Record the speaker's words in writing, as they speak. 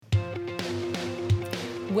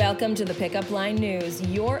Welcome to the Pickup Line News,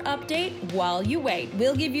 your update while you wait.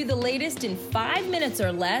 We'll give you the latest in 5 minutes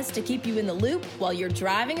or less to keep you in the loop while you're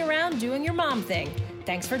driving around doing your mom thing.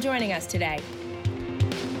 Thanks for joining us today.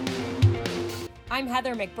 I'm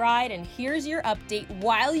Heather McBride, and here's your update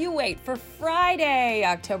while you wait for Friday,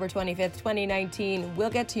 October 25th, 2019. We'll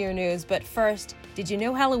get to your news, but first, did you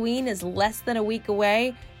know Halloween is less than a week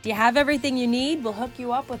away? Do you have everything you need? We'll hook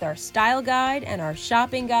you up with our style guide and our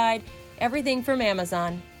shopping guide. Everything from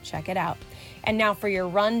Amazon. Check it out. And now for your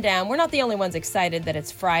rundown. We're not the only ones excited that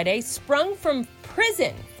it's Friday. Sprung from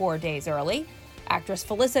prison 4 days early, actress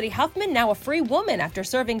Felicity Huffman, now a free woman after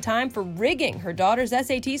serving time for rigging her daughter's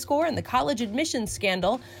SAT score in the college admissions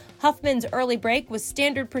scandal. Huffman's early break was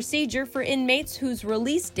standard procedure for inmates whose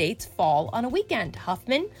release dates fall on a weekend.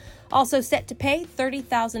 Huffman also set to pay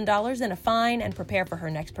 $30,000 in a fine and prepare for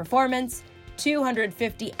her next performance,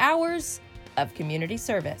 250 hours of community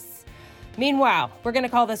service. Meanwhile, we're going to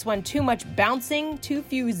call this one too much bouncing, too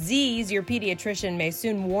few Z's. Your pediatrician may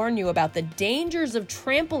soon warn you about the dangers of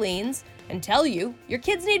trampolines and tell you your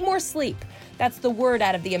kids need more sleep. That's the word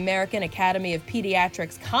out of the American Academy of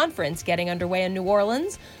Pediatrics conference getting underway in New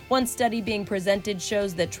Orleans. One study being presented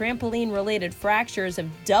shows that trampoline-related fractures have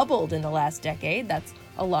doubled in the last decade. That's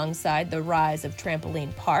alongside the rise of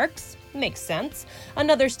trampoline parks. Makes sense.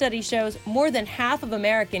 Another study shows more than half of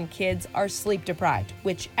American kids are sleep deprived,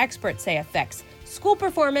 which experts say affects school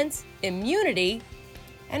performance, immunity,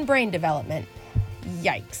 and brain development.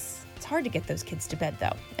 Yikes. It's hard to get those kids to bed,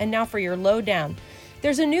 though. And now for your lowdown.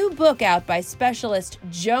 There's a new book out by specialist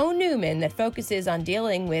Joe Newman that focuses on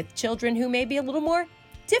dealing with children who may be a little more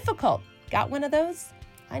difficult. Got one of those?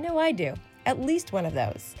 I know I do. At least one of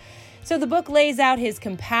those. So the book lays out his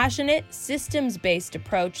compassionate, systems-based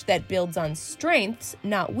approach that builds on strengths,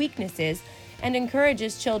 not weaknesses, and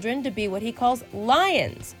encourages children to be what he calls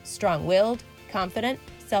lions: strong-willed, confident,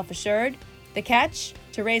 self-assured. The catch?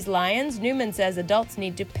 To raise lions, Newman says adults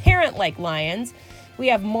need to parent like lions. We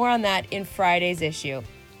have more on that in Friday's issue.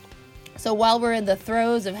 So while we're in the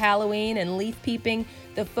throes of Halloween and leaf peeping,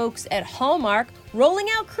 the folks at Hallmark rolling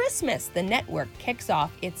out Christmas. The network kicks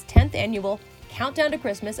off its 10th annual Countdown to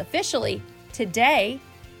Christmas officially today.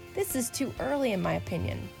 This is too early in my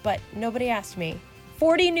opinion, but nobody asked me.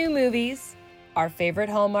 40 new movies, our favorite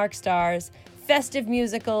Hallmark stars, festive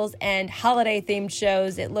musicals, and holiday-themed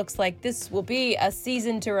shows. It looks like this will be a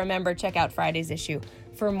season to remember. Check out Friday's issue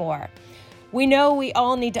for more. We know we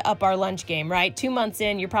all need to up our lunch game, right? 2 months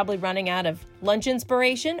in, you're probably running out of lunch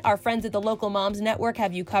inspiration. Our friends at the Local Moms Network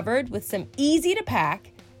have you covered with some easy-to-pack,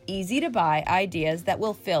 easy-to-buy ideas that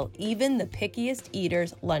will fill even the pickiest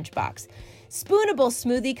eater's lunchbox. Spoonable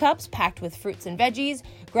smoothie cups packed with fruits and veggies,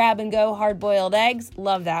 grab-and-go hard-boiled eggs,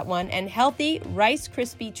 love that one, and healthy Rice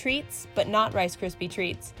Krispie treats, but not Rice Krispie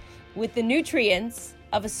treats, with the nutrients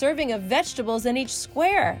of a serving of vegetables in each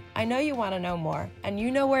square. I know you want to know more, and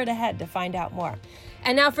you know where to head to find out more.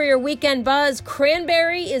 And now for your weekend buzz,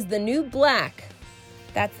 cranberry is the new black.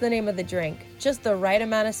 That's the name of the drink. Just the right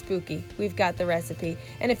amount of spooky. We've got the recipe.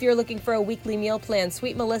 And if you're looking for a weekly meal plan,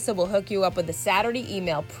 Sweet Melissa will hook you up with a Saturday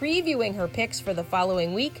email previewing her picks for the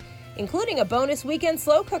following week, including a bonus weekend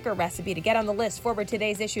slow cooker recipe to get on the list. Forward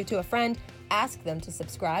today's issue to a friend, ask them to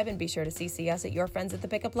subscribe, and be sure to CC us at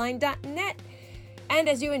yourfriendsatthepickupline.net. And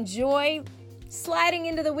as you enjoy sliding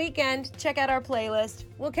into the weekend, check out our playlist.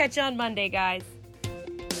 We'll catch you on Monday, guys.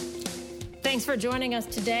 Thanks for joining us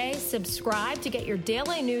today. Subscribe to get your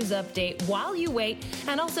daily news update while you wait,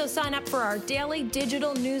 and also sign up for our daily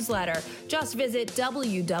digital newsletter. Just visit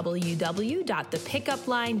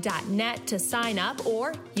www.thepickupline.net to sign up,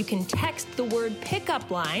 or you can text the word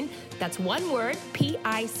pickup line, that's one word,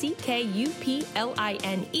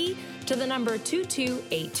 PICKUPLINE, to the number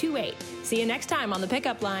 22828. See you next time on The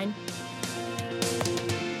Pickup Line.